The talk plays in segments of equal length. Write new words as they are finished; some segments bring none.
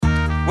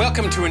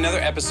Welcome to another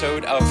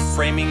episode of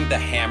Framing the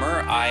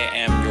Hammer. I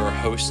am your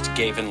host,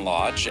 Gavin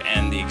Lodge,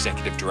 and the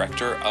Executive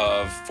Director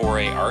of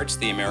 4A Arts,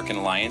 the American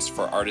Alliance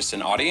for Artists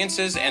and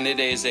Audiences. And it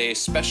is a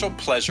special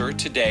pleasure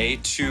today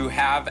to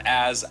have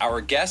as our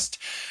guest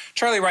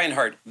Charlie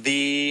Reinhart,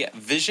 the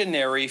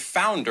visionary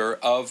founder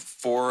of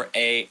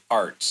 4A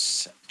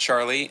Arts.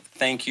 Charlie,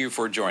 thank you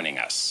for joining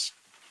us.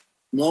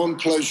 Mon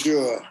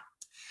pleasure.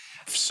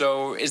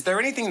 So is there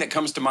anything that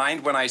comes to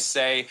mind when I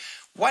say,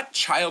 what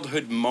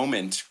childhood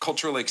moment,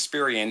 cultural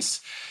experience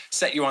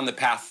set you on the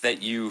path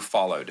that you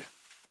followed?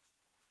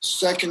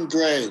 Second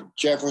grade,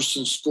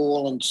 Jefferson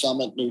School in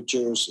Summit, New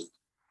Jersey.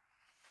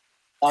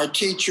 Our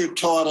teacher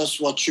taught us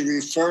what she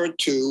referred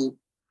to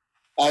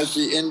as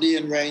the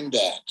Indian rain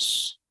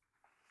dance.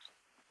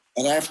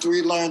 And after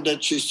we learned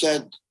it, she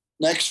said,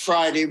 next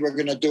Friday, we're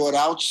going to do it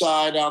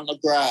outside on the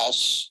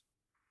grass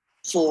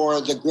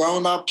for the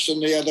grown-ups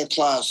and the other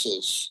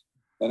classes.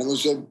 And it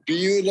was a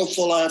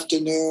beautiful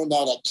afternoon,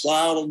 not a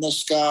cloud in the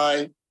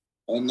sky.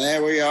 And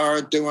there we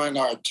are doing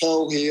our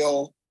toe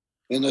heel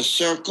in a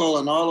circle.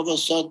 And all of a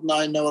sudden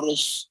I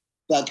notice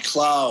that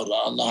cloud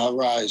on the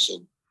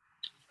horizon.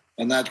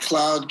 And that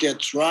cloud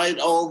gets right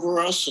over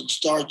us and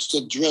starts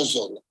to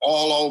drizzle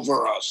all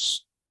over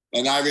us.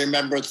 And I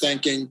remember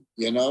thinking,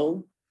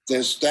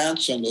 this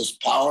dancing is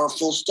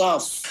powerful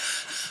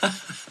stuff.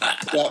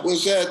 That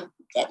was it.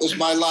 That was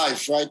my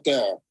life right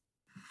there.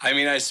 I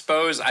mean, I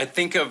suppose I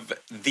think of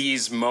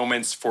these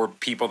moments for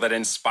people that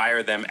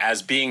inspire them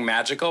as being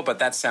magical, but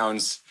that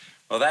sounds,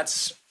 well,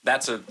 that's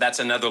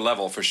another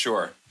level for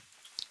sure.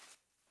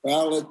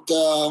 Well,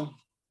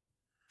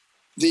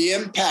 the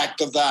impact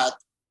of that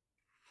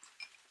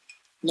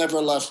never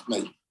left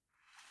me.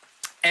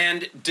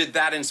 And did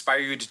that inspire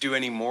you to do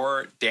any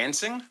more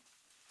dancing?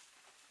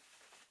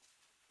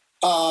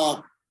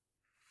 Well,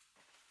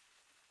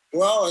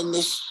 in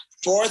this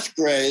fourth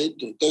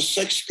grade, the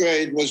sixth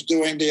grade was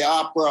doing the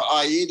opera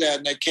Aida,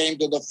 and they came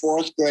to the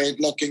fourth grade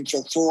looking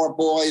for 4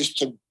 boys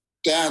to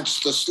dance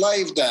the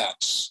slave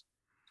dance.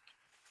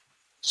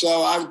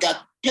 So I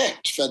got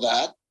picked for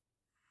that.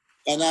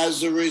 And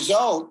as a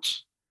result,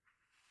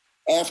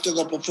 after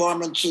the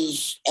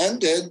performances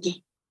ended,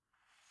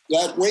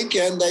 that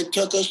weekend they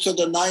took us to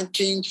the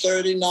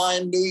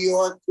 1939 New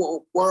York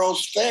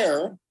World's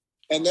Fair.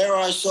 And there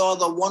I saw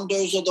the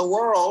wonders of the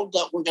world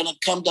that were going to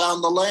come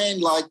down the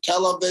lane, like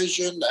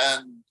television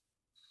and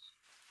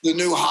the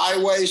new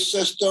highway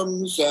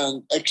systems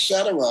and et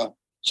cetera.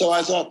 So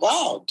I thought,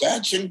 wow,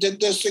 dancing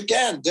did this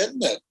again,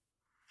 didn't it?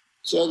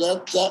 So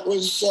that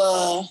was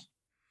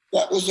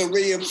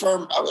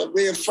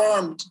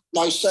reaffirmed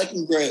my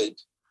second grade.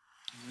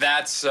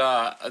 That's,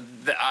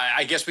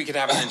 I guess we could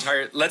have an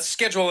entire, let's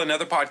schedule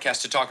another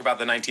podcast to talk about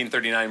the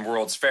 1939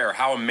 World's Fair.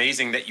 How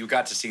amazing that you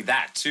got to see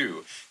that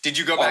too. Did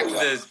you go back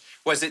to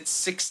was it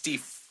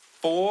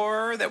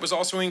 64 that was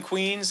also in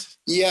Queens?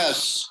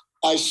 Yes,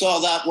 I saw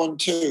that one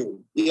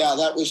too. Yeah,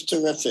 that was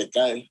terrific.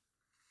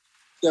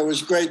 There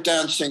was great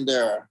dancing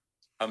there.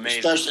 Amazing.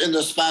 Especially in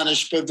the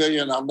Spanish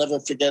pavilion. I'll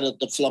never forget it,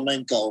 the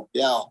flamenco.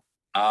 Yeah.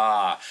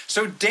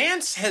 So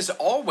dance has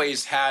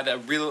always had a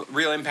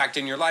real impact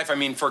in your life. I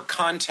mean, for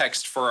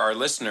context for our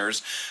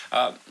listeners,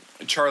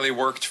 Charlie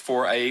worked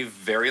for a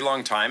very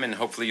long time, and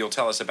hopefully you'll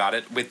tell us about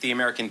it, with the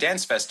American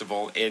Dance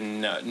Festival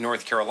in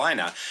North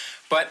Carolina.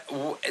 But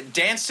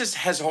dance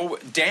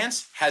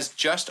has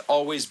just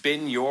always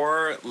been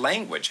your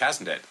language,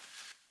 hasn't it?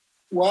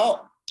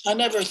 Well, I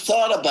never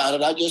thought about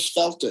it. I just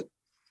felt it.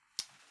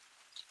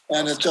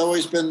 And it's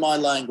always been my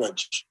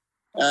language.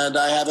 And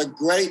I have a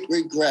great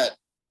regret.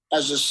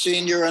 As a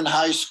senior in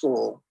high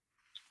school,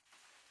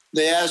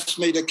 they asked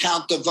me to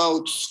count the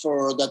votes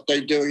for that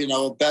they do,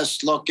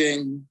 best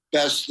looking,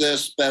 best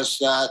this, best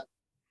that.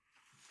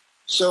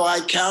 So I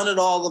counted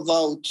all the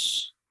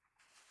votes,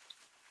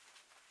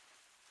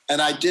 and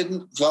I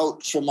didn't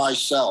vote for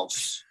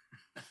myself.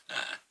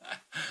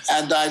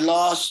 And I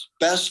lost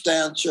best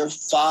dancer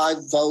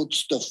 5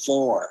 votes to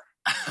 4.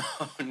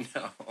 Oh,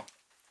 no.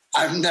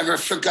 I've never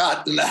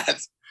forgotten that.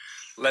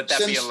 Let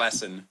that be a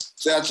lesson.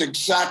 That's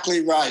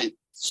exactly right.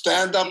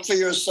 Stand up for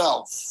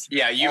yourself.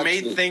 Yeah, you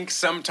may think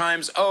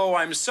sometimes,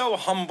 I'm so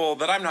humble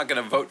that I'm not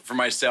going to vote for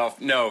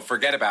myself. No,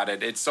 forget about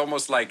it. It's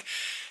almost like,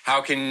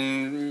 how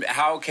can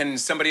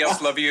somebody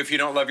else love you if you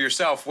don't love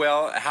yourself?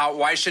 Well,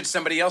 why should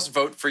somebody else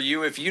vote for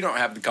you if you don't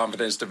have the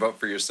confidence to vote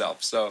for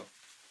yourself? So,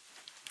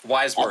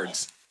 wise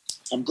words.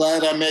 I'm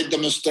glad I made the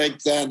mistake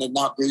then and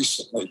not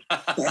recently.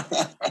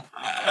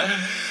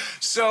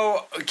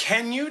 So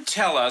can you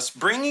tell us,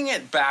 bringing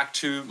it back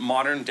to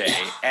modern day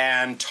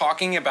and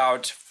talking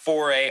about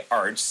 4A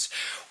Arts,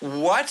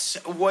 what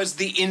was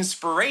the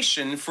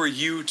inspiration for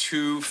you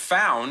to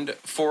found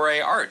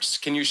 4A Arts?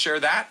 Can you share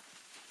that?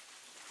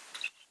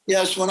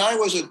 Yes, when I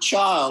was a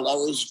child, I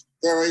was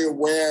very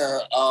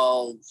aware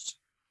of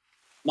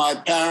my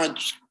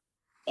parents,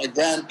 my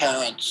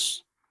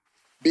grandparents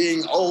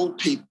being old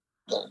people.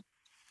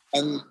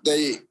 And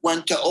they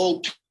went to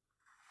old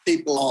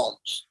people's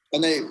homes,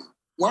 and they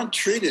weren't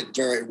treated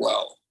very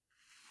well.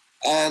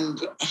 And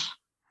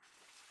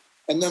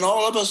then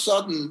all of a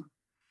sudden,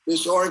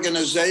 this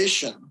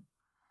organization,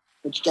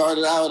 which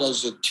started out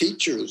as a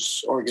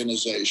teachers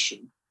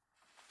organization,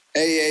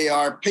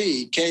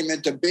 AARP, came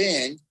into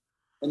being.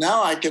 And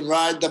now I can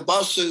ride the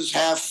buses,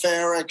 have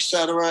fare, et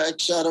cetera,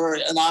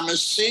 and I'm a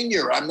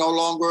senior. I'm no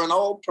longer an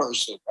old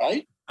person,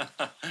 right?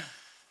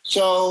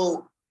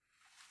 So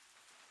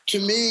to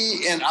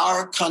me, in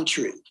our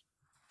country,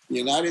 the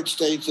United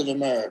States of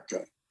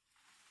America,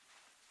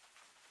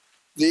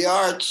 the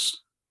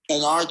arts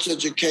and arts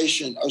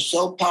education are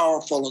so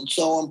powerful and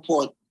so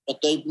important, but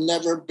they've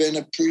never been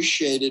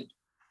appreciated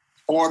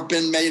or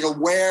been made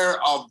aware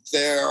of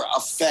their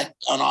effect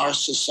on our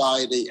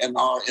society and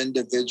our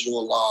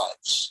individual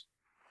lives.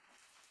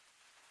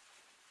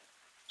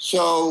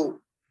 So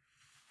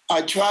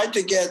I tried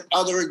to get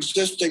other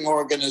existing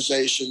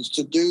organizations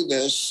to do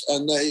this,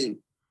 and they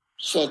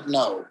said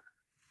no.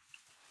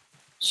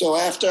 So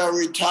after I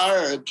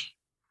retired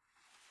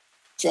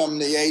from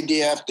the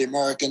ADF, the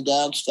American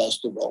Dance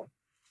Festival,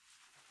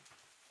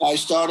 I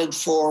started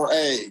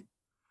 4A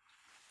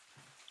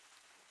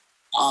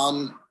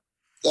on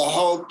the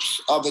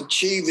hopes of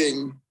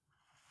achieving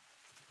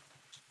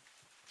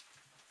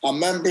a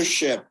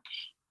membership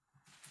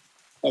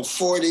of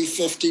 40,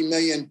 50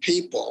 million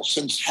people,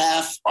 since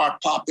half our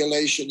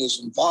population is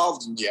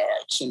involved in the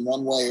arts in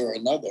one way or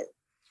another,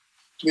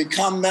 to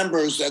become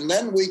members. And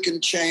then we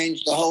can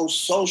change the whole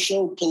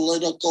social,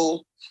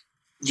 political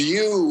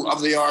view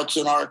of the arts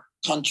in our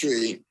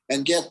country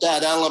and get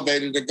that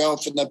elevator to go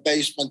from the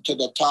basement to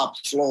the top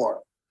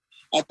floor.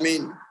 I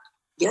mean,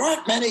 there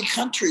aren't many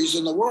countries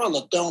in the world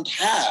that don't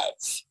have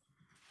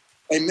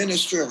a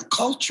minister of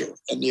culture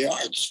in the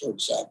arts, for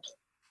example.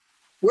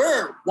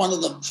 We're one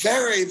of the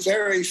very,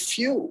 very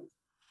few,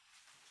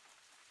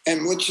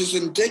 and which is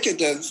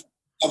indicative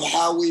of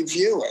how we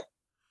view it.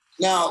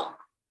 Now,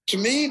 to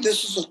me,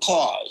 this is a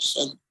cause,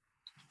 and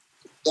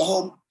the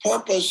whole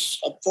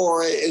purpose of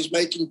 4A is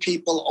making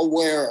people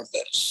aware of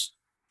this.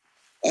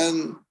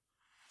 And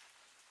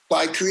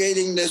by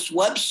creating this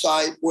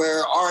website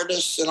where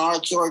artists and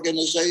arts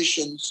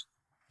organizations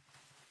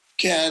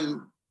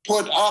can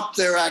put up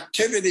their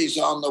activities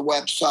on the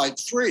website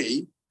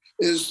free,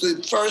 is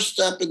the first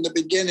step in the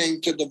beginning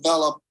to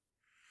develop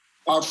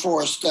our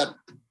 4-step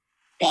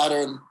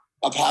pattern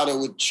of how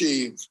to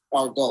achieve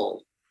our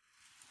goal.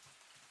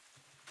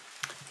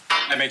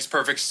 That makes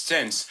perfect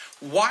sense.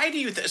 Why do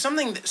you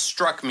something that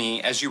struck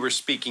me as you were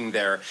speaking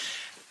there,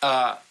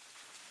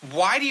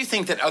 why do you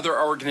think that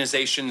other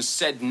organizations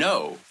said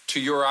no to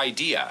your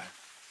idea?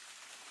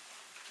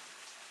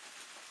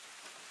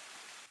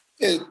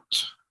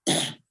 It's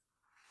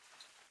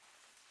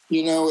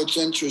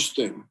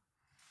interesting.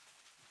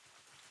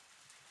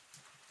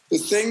 The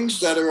things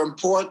that are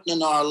important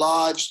in our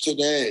lives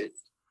today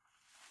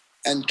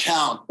and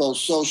count both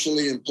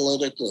socially and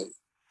politically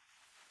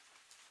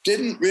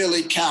didn't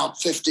really count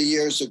 50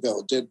 years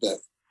ago, did they?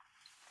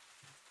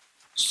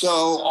 So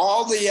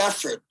all the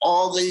effort,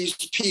 all these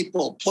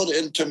people put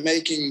into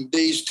making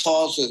these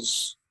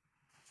causes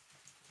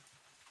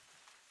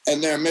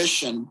and their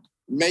mission,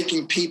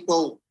 making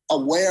people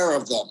aware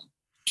of them,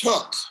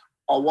 took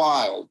a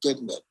while,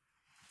 didn't it?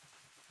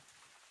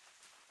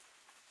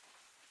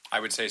 I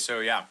would say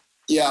so, yeah.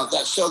 Yeah,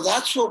 so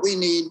that's what we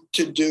need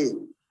to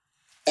do.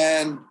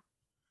 And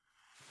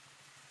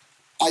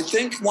I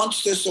think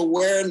once this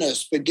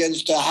awareness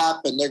begins to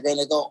happen, they're going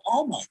to go,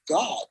 oh my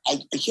God,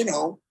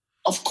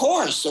 of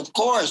course.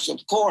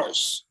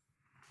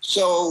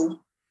 So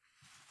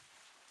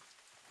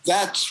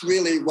that's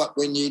really what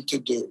we need to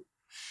do.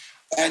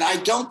 And I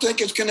don't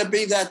think it's going to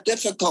be that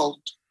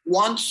difficult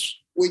once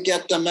we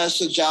get the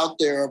message out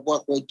there of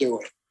what we're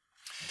doing.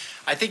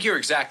 I think you're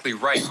exactly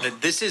right,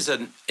 that this is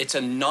it's a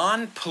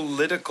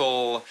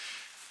non-political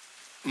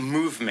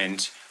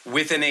movement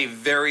within a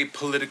very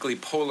politically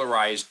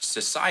polarized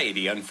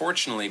society,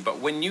 unfortunately. But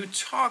when you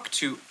talk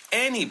to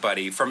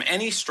anybody from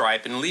any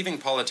stripe, and leaving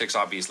politics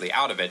obviously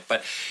out of it,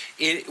 but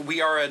we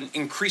are an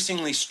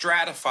increasingly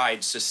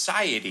stratified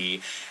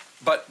society,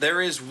 but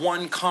there is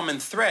one common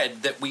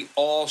thread that we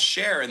all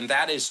share, and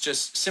that is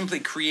just simply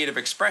creative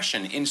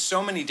expression in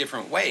so many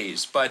different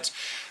ways. But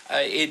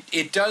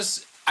it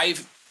does,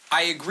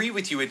 I agree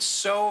with you, it's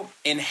so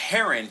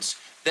inherent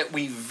that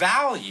we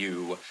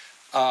value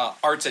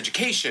arts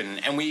education,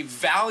 and we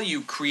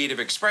value creative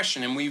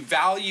expression, and we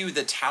value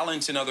the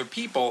talents in other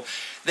people,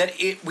 that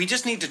we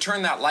just need to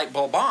turn that light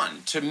bulb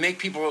on to make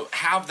people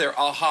have their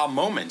aha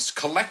moments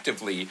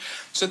collectively,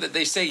 so that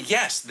they say,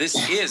 yes,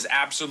 this is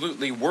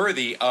absolutely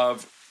worthy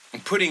of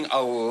putting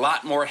a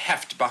lot more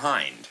heft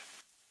behind.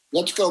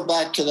 Let's go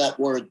back to that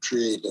word,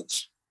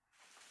 creative.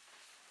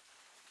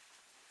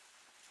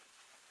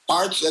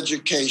 Arts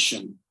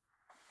education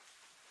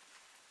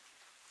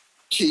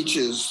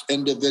teaches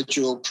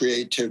individual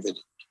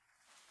creativity.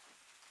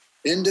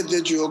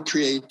 Individual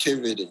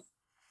creativity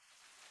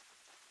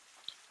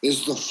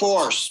is the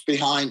force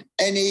behind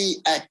any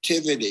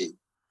activity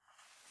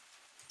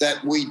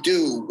that we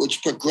do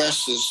which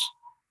progresses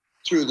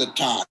through the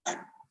time.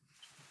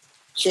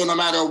 So no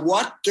matter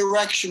what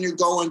direction you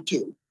go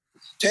into,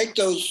 take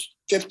those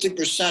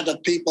 50%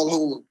 of people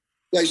who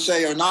they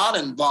say are not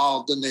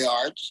involved in the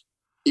arts,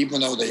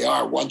 even though they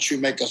are. Once you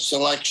make a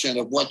selection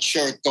of what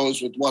shirt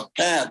goes with what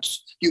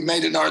pants, you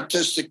made an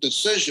artistic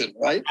decision,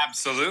 right?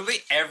 Absolutely.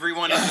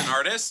 Everyone is an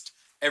artist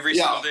every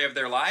single day of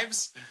their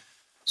lives.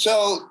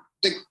 So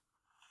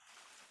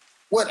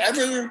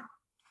whatever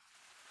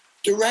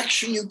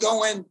direction you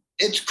go in,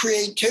 it's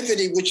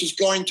creativity which is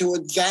going to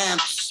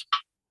advance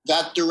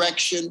that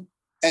direction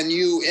and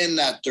you in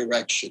that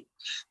direction.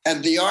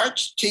 And the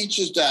arts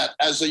teaches that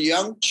as a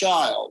young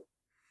child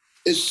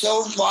is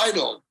so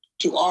vital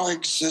to our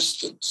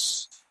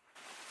existence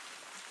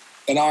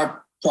and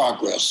our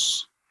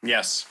progress.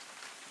 Yes.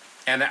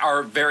 And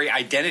our very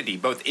identity,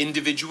 both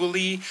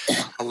individually,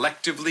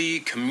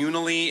 collectively,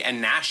 communally,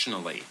 and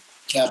nationally.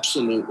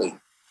 Absolutely.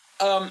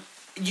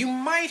 You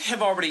might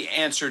have already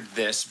answered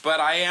this, but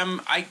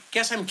I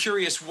guess I'm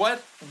curious,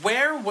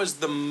 where was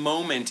the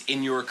moment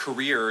in your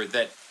career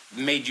that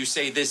made you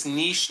say this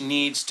niche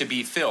needs to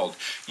be filled?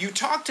 You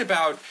talked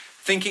about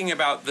thinking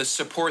about the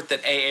support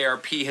that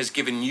AARP has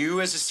given you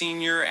as a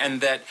senior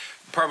and that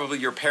probably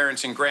your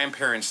parents and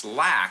grandparents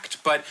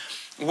lacked, but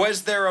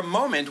was there a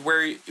moment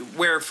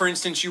where, for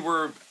instance, you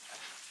were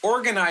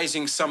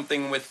organizing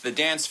something with the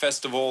dance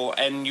festival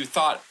and you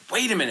thought,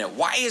 wait a minute,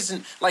 why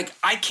isn't, like,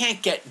 I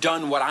can't get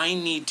done what I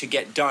need to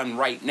get done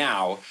right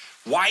now.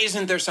 Why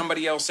isn't there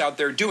somebody else out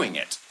there doing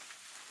it?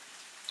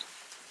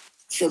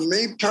 For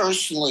me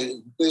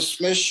personally,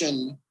 this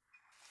mission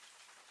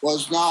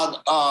was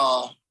not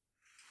a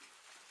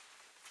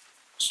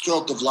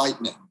stroke of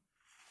lightning.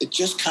 It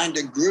just kind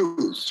of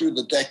grew through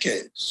the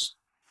decades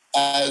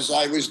as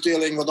I was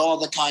dealing with all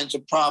the kinds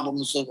of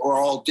problems that we're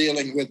all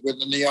dealing with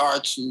within the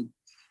arts and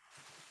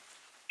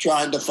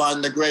trying to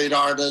find the great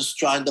artists,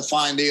 trying to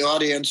find the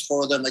audience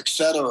for them,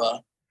 etc.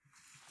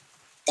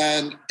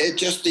 And it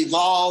just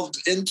evolved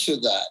into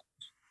that.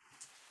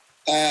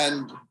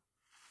 And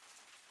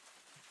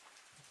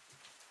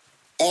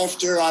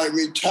after I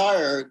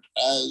retired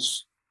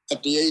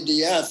at the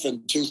ADF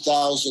in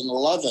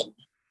 2011,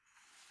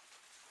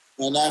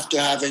 and after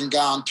having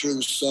gone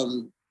through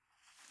some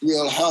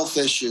real health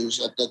issues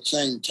at the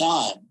same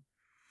time,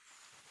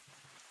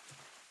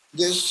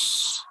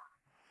 this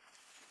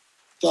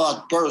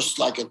thought burst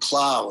like a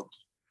cloud.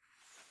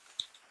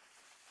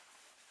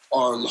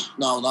 Or,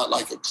 no, not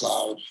like a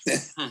cloud.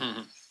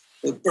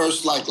 It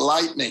burst like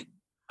lightning.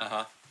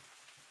 Uh-huh.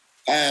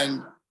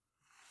 And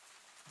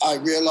I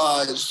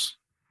realized,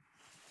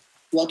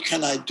 what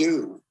can I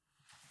do?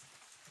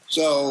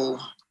 So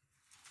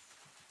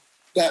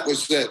that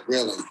was it,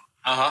 really.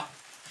 Uh-huh.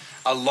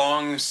 A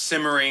long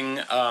simmering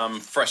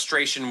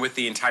frustration with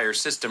the entire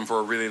system for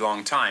a really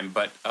long time,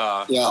 but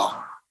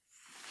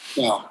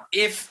Yeah.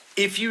 If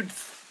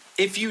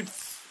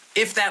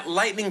that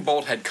lightning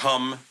bolt had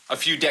come a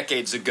few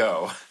decades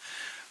ago,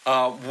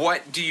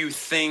 what do you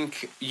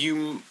think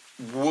you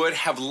would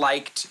have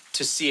liked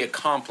to see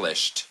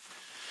accomplished?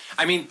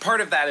 I mean,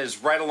 part of that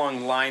is right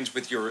along lines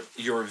with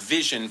your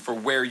vision for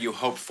where you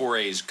hope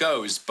 4A's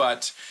goes,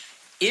 but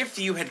if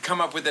you had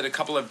come up with it a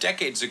couple of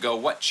decades ago,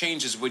 what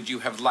changes would you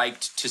have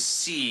liked to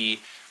see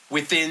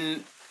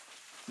within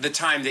the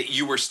time that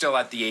you were still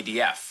at the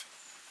ADF?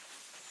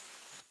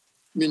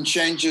 I mean,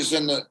 changes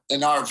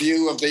in our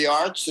view of the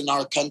arts in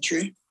our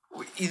country?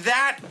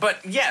 That,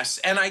 but yes,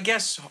 and I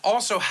guess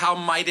also how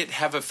might it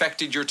have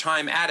affected your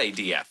time at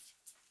ADF?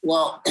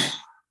 Well,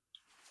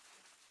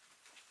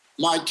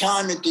 my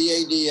time at the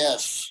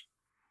ADF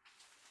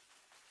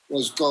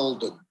was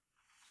golden.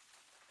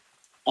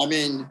 I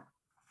mean,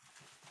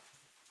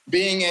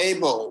 being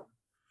able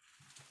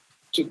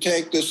to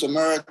take this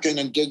American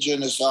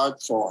indigenous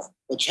art form,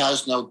 which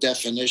has no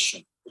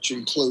definition, which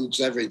includes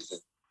everything,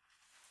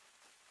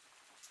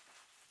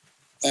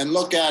 and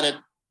look at it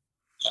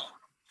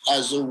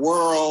as a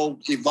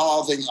world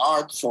evolving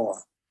art form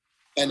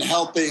and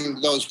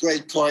helping those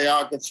great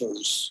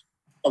choreographers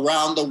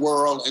around the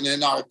world and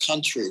in our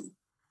country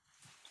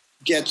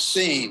get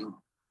seen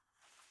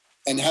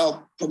and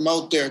help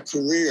promote their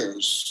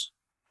careers.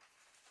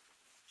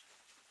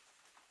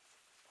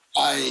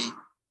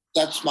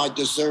 That's my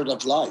dessert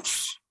of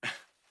life.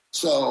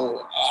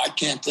 So I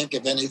can't think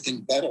of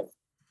anything better.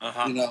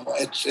 Uh-huh. You know,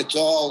 it's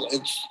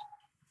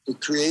the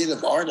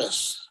creative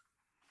artist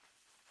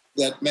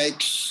that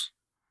makes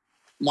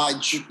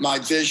my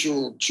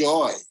visual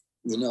joy,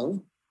 you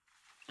know?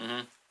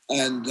 Mm-hmm.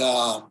 And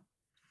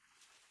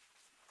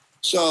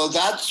so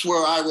that's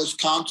where I was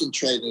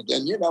concentrated.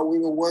 And, you know, we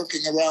were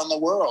working around the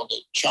world.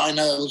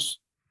 China's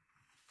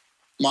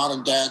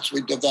modern dance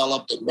we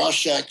developed in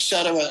Russia, et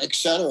cetera, et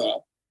cetera.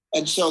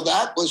 And so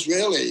that was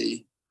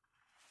really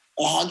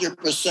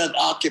 100%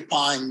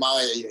 occupying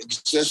my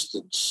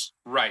existence.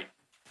 Right.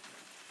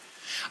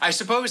 I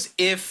suppose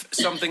if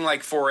something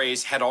like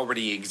 4A's had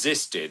already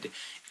existed,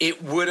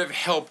 it would have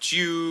helped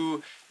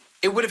you,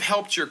 it would have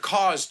helped your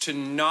cause to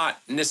not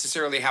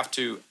necessarily have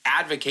to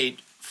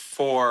advocate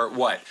for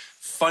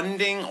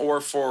funding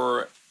or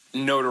for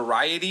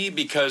notoriety,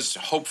 because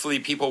hopefully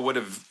people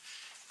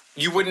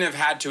you wouldn't have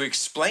had to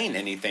explain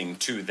anything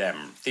to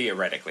them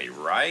theoretically,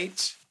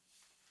 right?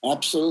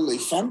 Absolutely.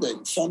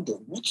 Funding.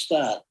 What's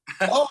that?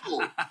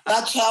 Oh,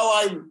 that's how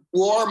I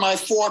wore my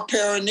 4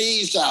 pair of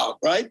knees out,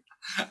 right?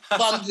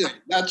 Funding.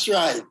 That's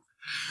right.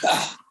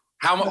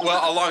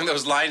 Well, along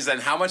those lines, then,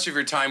 how much of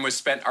your time was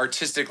spent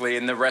artistically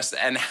and the rest,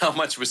 and how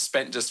much was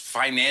spent just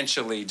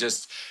financially,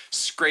 just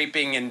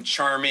scraping and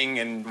charming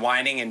and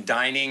whining and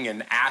dining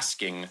and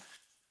asking?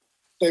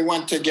 They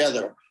went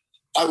together.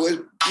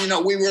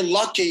 We were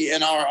lucky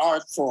in our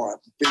art form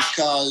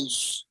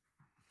because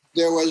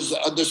there was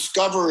a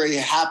discovery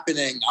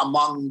happening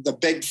among the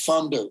big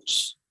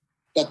funders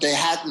that they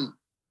hadn't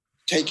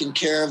taken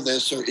care of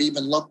this or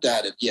even looked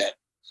at it yet.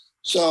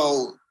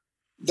 So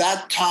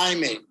that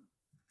timing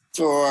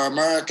for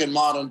American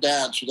modern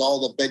dance with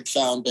all the big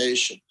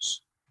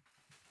foundations,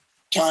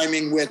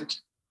 timing with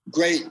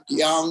great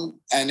young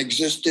and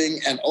existing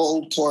and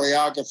old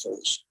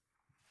choreographers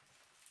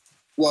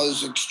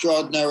was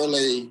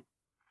extraordinarily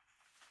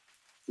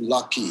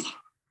lucky.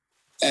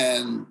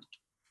 And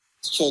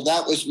so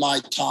that was my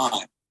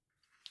time.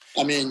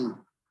 I mean,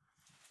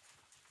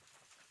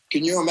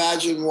 can you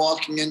imagine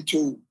walking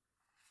into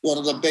one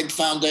of the big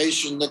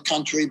foundations in the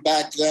country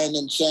back then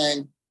and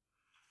saying,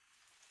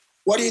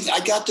 I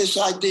got this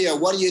idea.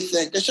 What do you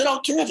think? They said, oh,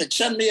 terrific.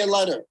 Send me a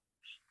letter.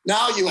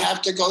 Now you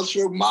have to go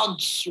through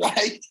months,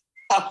 right?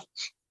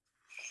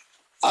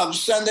 Of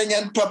sending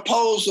in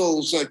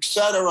proposals, et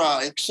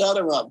cetera, et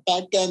cetera.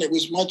 Back then, it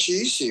was much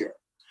easier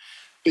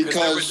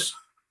because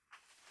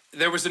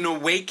there was an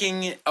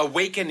awakening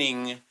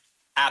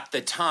at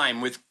the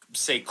time with,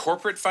 say,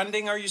 corporate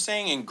funding, are you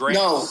saying, and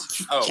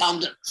grants?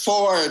 No,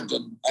 Ford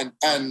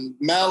and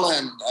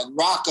Mellon and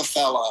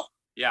Rockefeller.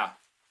 Yeah.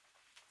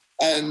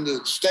 And the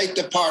State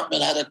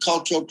Department had a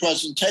cultural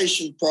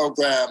presentation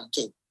program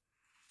to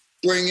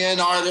bring in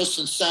artists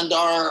and send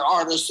our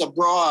artists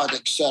abroad,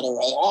 et cetera.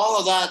 All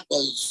of that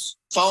was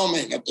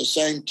foaming at the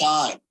same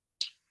time.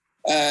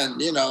 And,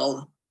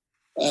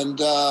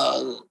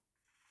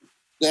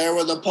 there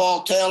were the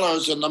Paul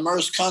Taylors and the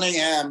Merce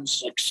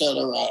Cunninghams, et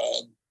cetera,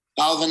 and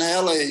Alvin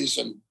Ailey's,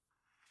 and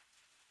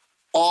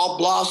all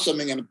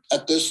blossoming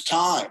at this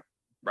time.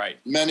 Right.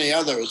 Many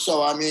others.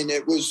 So, I mean,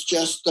 it was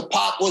just, the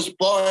pot was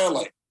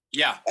boiling.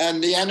 Yeah.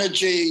 And the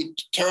energy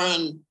to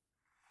turn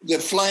the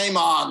flame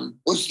on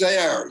was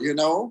there,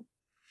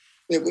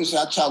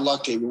 that's how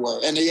lucky we were.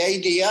 And the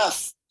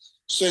ADF,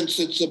 since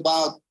it's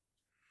about,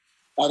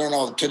 I don't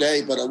know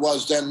today, but it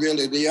was then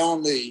really the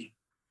only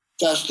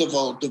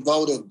festival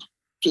devoted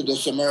to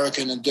this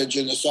American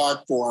indigenous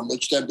art form,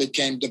 which then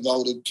became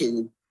devoted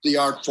to the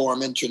art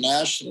form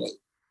internationally.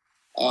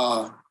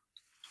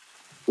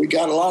 We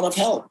got a lot of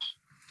help.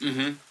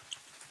 Mm-hmm.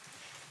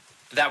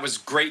 That was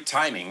great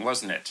timing,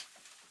 wasn't it?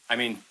 I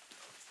mean,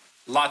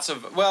 was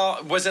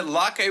it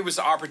luck? It was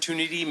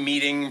opportunity,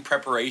 meeting,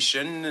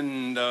 preparation,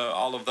 and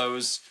all of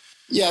those.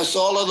 Yes,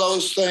 all of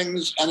those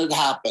things, and it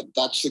happened.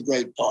 That's the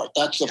great part.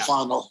 That's the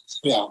final,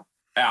 yeah.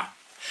 Yeah.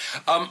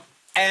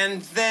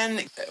 And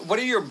then, what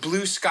are your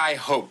blue sky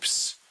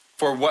hopes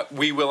for what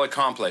we will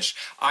accomplish?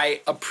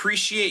 I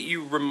appreciate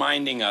you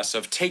reminding us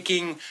of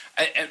taking,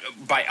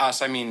 by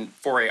us, I mean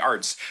 4A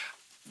Arts,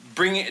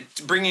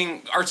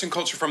 bringing arts and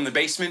culture from the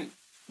basement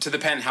to the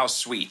penthouse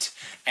suite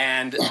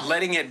and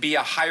letting it be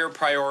a higher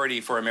priority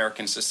for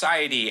American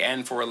society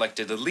and for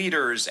elected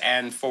leaders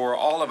and for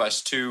all of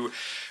us to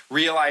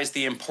realize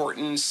the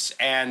importance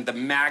and the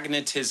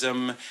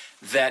magnetism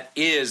that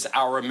is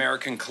our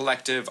American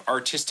collective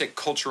artistic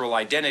cultural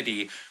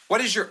identity.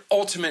 What is your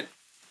ultimate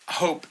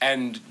hope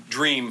and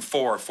dream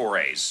for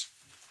 4As?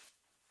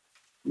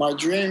 My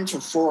dream for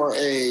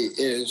 4A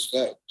is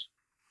that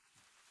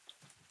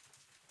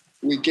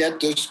we get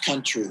this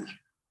country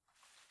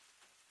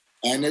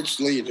and its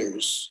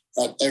leaders,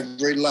 at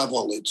every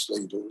level its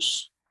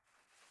leaders,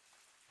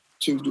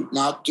 to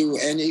not do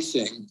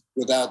anything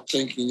without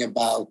thinking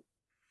about,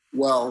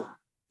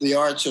 the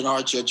arts and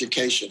arts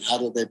education, how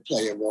do they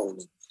play a role in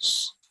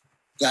this?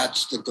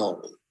 That's the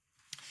goal.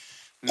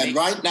 And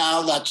right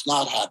now, that's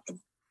not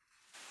happening.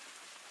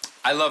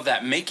 I love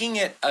that. Making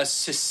it a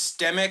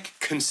systemic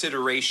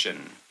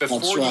consideration.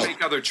 Before you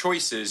make other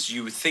choices,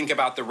 you think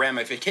about the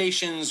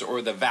ramifications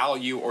or the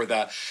value or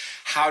the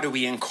how do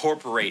we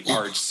incorporate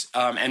arts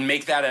and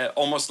make that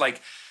almost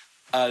like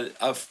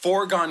a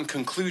foregone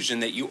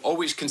conclusion that you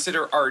always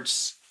consider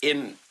arts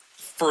in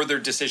further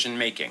decision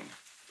making.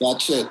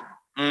 That's it.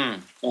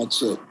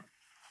 That's it.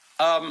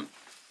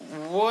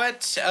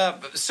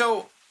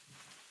 So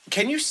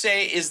can you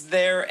say, is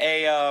there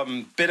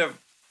a bit of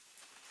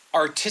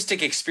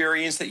artistic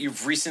experience that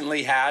you've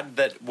recently had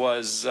that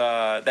was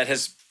that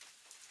has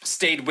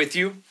stayed with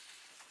you?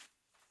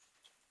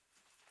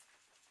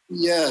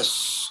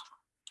 Yes.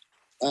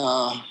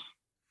 I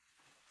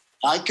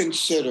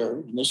consider,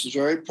 and this is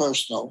very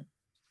personal,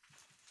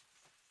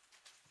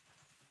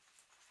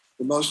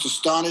 the most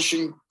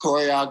astonishing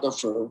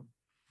choreographer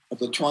of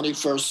the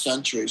 21st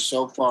century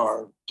so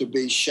far to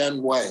be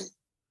Shen Wei,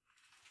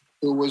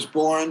 who was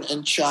born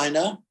in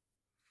China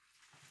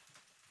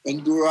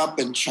and grew up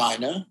in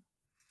China,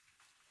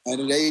 and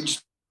at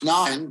age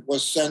 9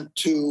 was sent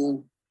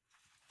to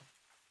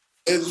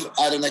live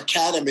at an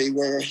academy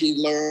where he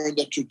learned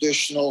the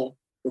traditional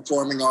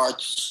performing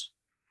arts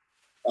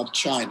of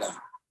China.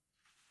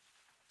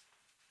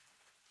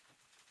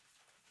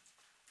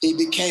 He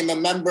became a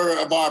member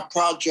of our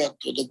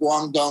project of the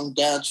Guangdong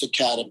Dance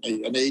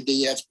Academy, an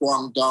ADF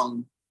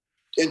Guangdong,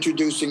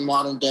 introducing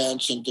modern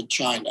dance into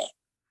China.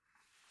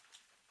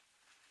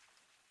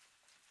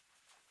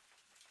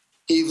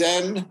 He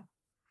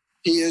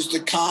is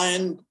the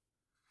kind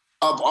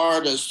of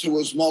artist who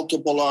is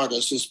multiple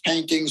artists. His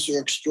paintings are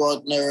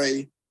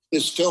extraordinary.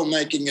 His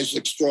filmmaking is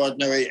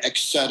extraordinary,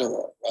 etc.,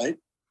 right?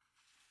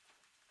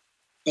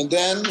 And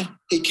then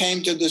he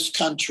came to this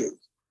country,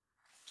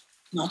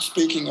 not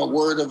speaking a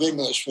word of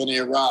English when he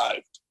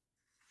arrived.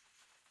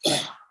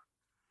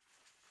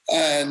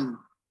 And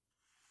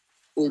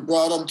we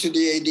brought him to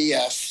the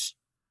ADF,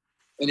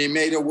 and he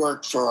made a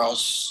work for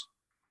us.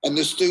 And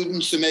the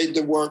students who made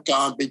the work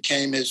on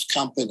became his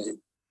company.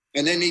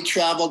 And then he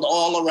traveled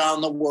all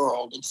around the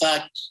world. In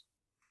fact,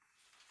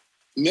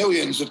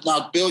 millions, if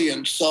not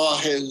billions, saw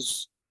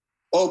his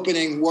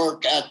opening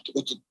work at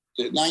the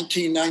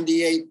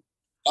 1998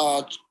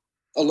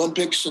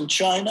 Olympics in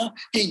China.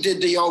 He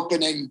did the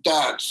opening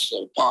dance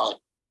part.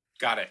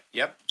 Got it.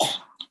 Yep.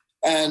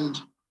 And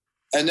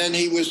then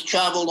he was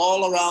traveled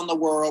all around the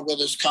world with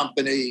his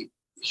company,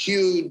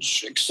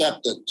 huge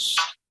acceptance.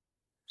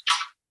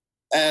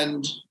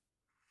 And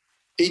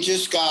he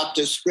just got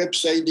the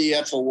Scripps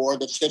ADF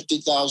award of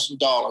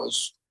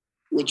 $50,000,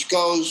 which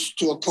goes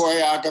to a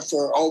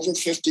choreographer over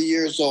 50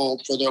 years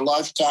old for their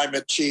lifetime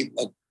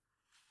achievement.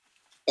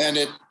 And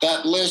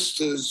that list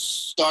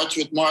starts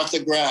with Martha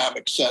Graham,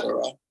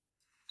 etc.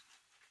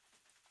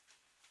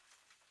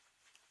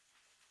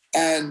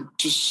 And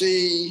to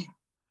see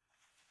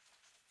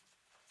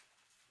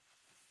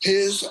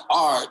his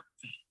art,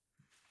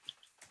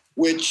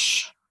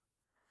 which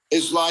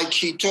is like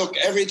he took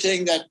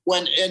everything that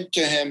went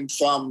into him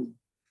from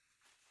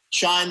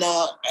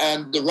China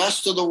and the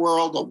rest of the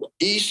world,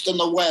 the East and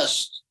the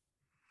West,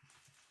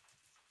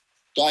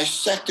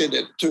 dissected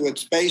it to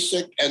its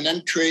basic, and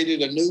then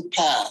created a new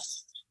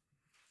path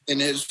in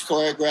his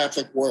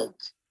choreographic work,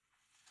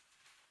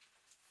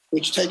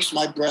 which takes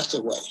my breath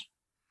away.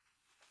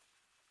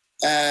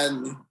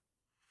 And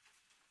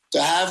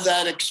to have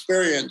that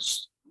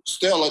experience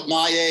still at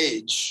my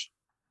age,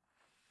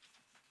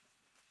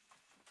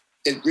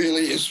 it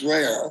really is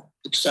rare,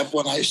 except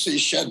when I see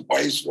Shen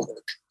Wei's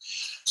work.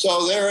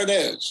 So there it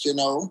is,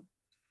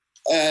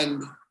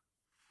 and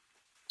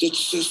it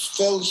just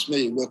fills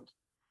me with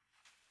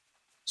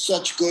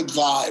such good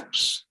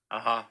vibes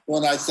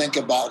when I think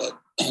about it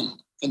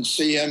and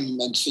see him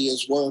and see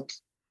his work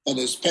and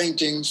his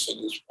paintings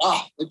and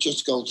it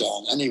just goes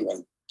on.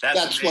 Anyway,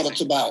 that's what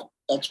it's about.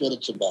 That's what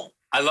it's about.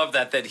 I love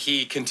that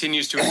he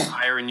continues to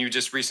inspire, and you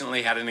just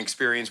recently had an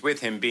experience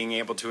with him being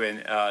able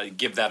to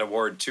give that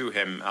award to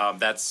him.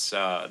 That's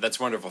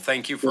wonderful.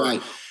 Thank you for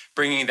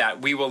bringing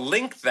that. We will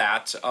link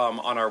that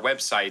on our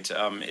website.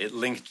 It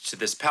linked to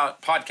this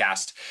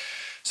podcast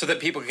so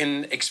that people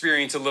can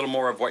experience a little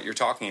more of what you're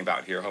talking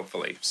about here,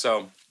 hopefully.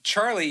 So,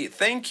 Charlie,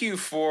 thank you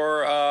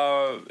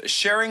for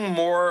sharing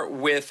more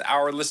with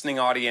our listening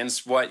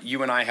audience what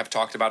you and I have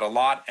talked about a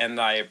lot, and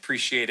I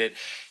appreciate it.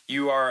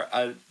 You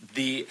are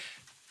the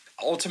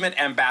ultimate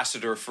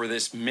ambassador for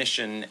this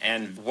mission,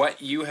 and what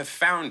you have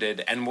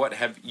founded and what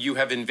you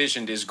have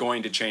envisioned is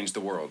going to change the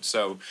world.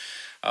 So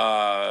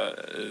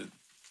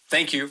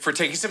thank you for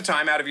taking some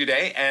time out of your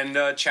day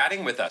and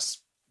chatting with us.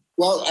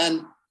 Well,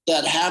 and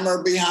that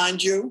hammer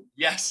behind you?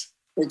 Yes.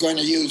 We're going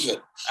to use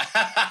it.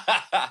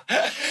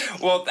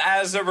 Well,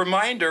 as a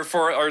reminder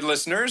for our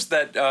listeners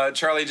that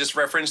Charlie just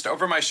referenced,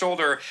 over my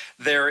shoulder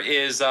there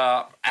is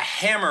a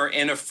hammer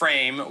in a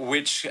frame,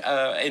 which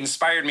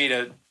inspired me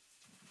to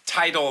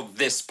title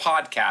this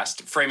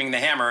podcast, Framing the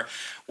Hammer,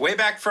 way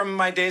back from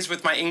my days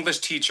with my English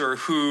teacher,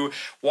 who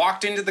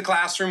walked into the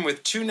classroom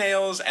with 2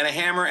 nails and a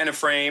hammer and a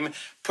frame,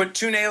 put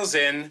 2 nails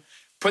in,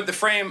 put the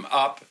frame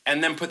up,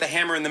 and then put the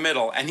hammer in the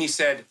middle. And he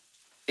said,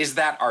 "Is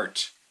that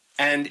art?"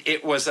 And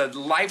it was a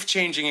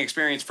life-changing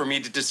experience for me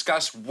to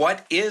discuss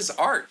what is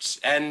art.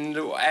 And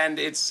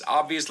it's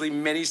obviously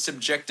many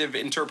subjective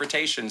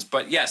interpretations.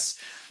 But yes,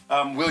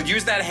 we'll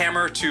use that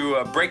hammer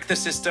to break the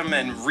system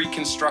and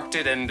reconstruct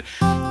it and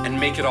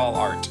make it all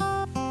art.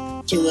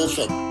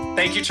 Terrific.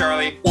 Thank you,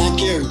 Charlie.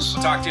 Thank you.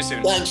 Talk to you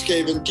soon. Thanks,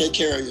 Gavin. Take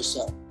care of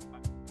yourself.